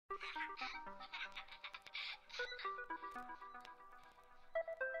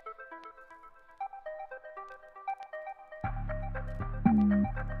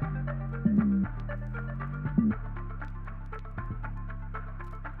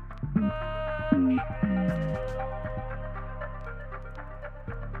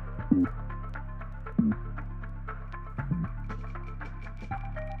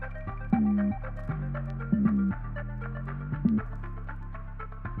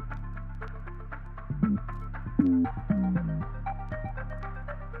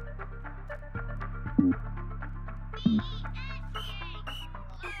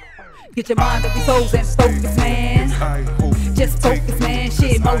Get your mind off these hoes and focus, man. Just focus, man.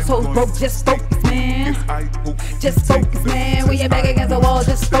 Shit, most hoes broke. Just focus, man. Just focus, man. When you're back against the wall,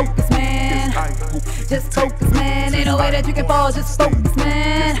 just focus, man. Just focus, man. Ain't no way that you can fall. Just focus,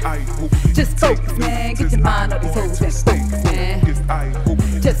 man. Just focus, man. Get your mind off these hoes and focus, man.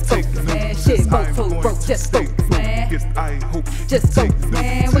 Just focus, man. Shit, most hoes broke. Just focus, man. Just focus,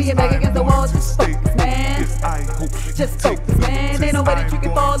 man. When you're back against the wall, just focus, man. Just focus, man. Ain't no way that you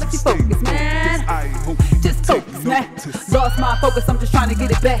can fall if you focus, man. Just focus, man. Lost my focus, I'm just trying to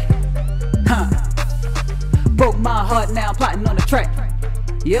get it back. Broke my heart, now I'm plotting on the track.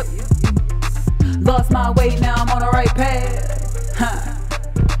 Yep. Lost my way, now I'm on the right path.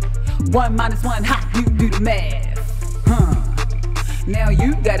 1 minus 1, ha, you do the math. Now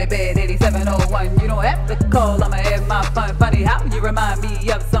you got it bad, 8701. You don't have to call, I'ma have my fun. Funny how you remind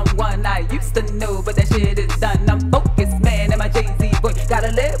me of someone I used to know, but that shit is done. I'm focused, man, and my Jay-Z boy.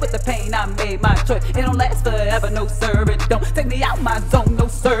 Gotta live with the pain, I made my choice. It don't last forever, no sir, it don't. Take me out my zone, no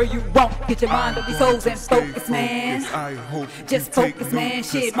sir, you won't. Get your mind off these hoes and focus, man. Just focus, man.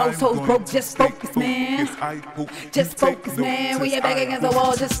 Shit, most hoes broke, just focus, man. Just focus, man. When you're back against the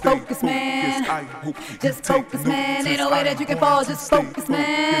wall, just focus, man. Just focus, man. Ain't no way that you can fall, just focus,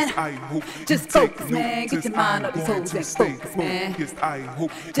 man. Just focus, man. Get your mind off these hoes and focus, man.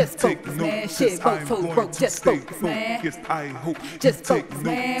 Just focus, man. Shit, most hoes broke, just focus, man. Just focus,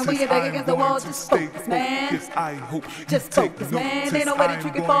 man. When you're back against the wall, just focus, man. Just focus, man. Ain't no way that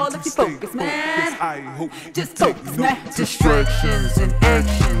you can fall if you focus, man. Just focus, man. Distractions and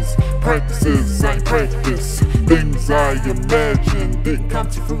actions, practices I practice, things I imagine didn't come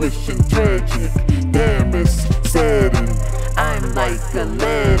to fruition. Tragic, damn, it's saddened. I'm like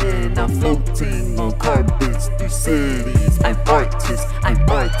Aladdin, I'm floating on carpets through cities. I'm artist,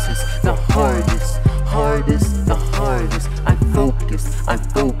 the hardest, the hardest. I'm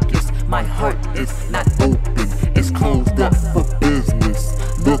focused, my heart is not open, it's closed up for business.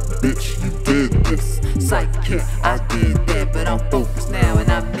 Look bitch, you did this, psychic, I did that, but I'm focused now and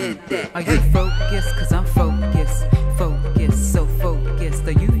I meant that. Are you focused? Cause I'm focused, so focused.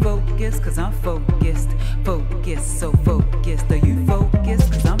 Are you focused? Cause I'm focused, so focused. Are you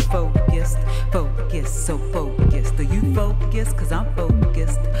focused? Cause I'm focused, so focused. Are you focused? Cause I'm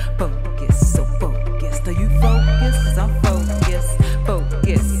focused, so focused. Are you focused? Cause I'm focused,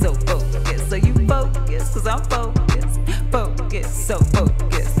 so focused. Are you focused? Cause I'm focused, so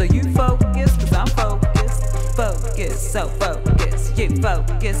focused. Are you focused? Cause I'm focused, so focused. You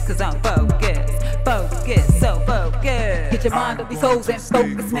focused? Cause I'm focused, so focused. Get your mind off these hoes and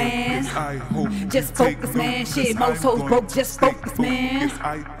focus, man. Just focus, man. Shit, most hoes broke, just focus, man.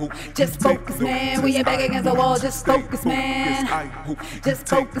 Just focus, man. When you're back against the wall, just focus, man. Just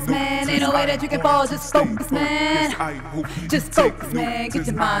focus, man. Ain't no way that you can fall, just focus, man. Just focus, man. Get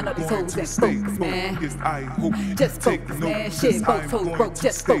your mind off these hoes and focus, man. Just focus, man. Shit, most hoes broke,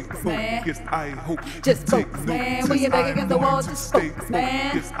 just focus, man. Just focus, man. When you're back against the wall, just focus,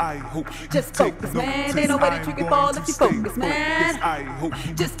 man. Just focus, man. Ain't no way that you can fall if you focus, man.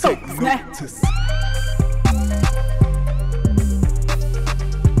 Just focus, man.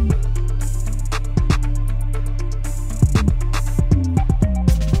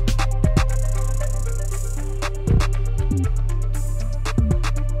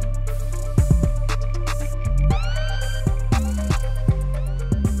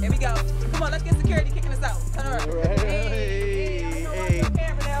 Here we go. Come on, let's get security kicking us out. Turn around. Hey.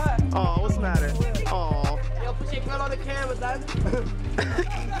 Oh, what's the matter? Oh. Yo, put your gun on the camera, dog. Put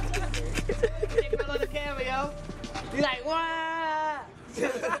your gun on the camera, yo. You like, what?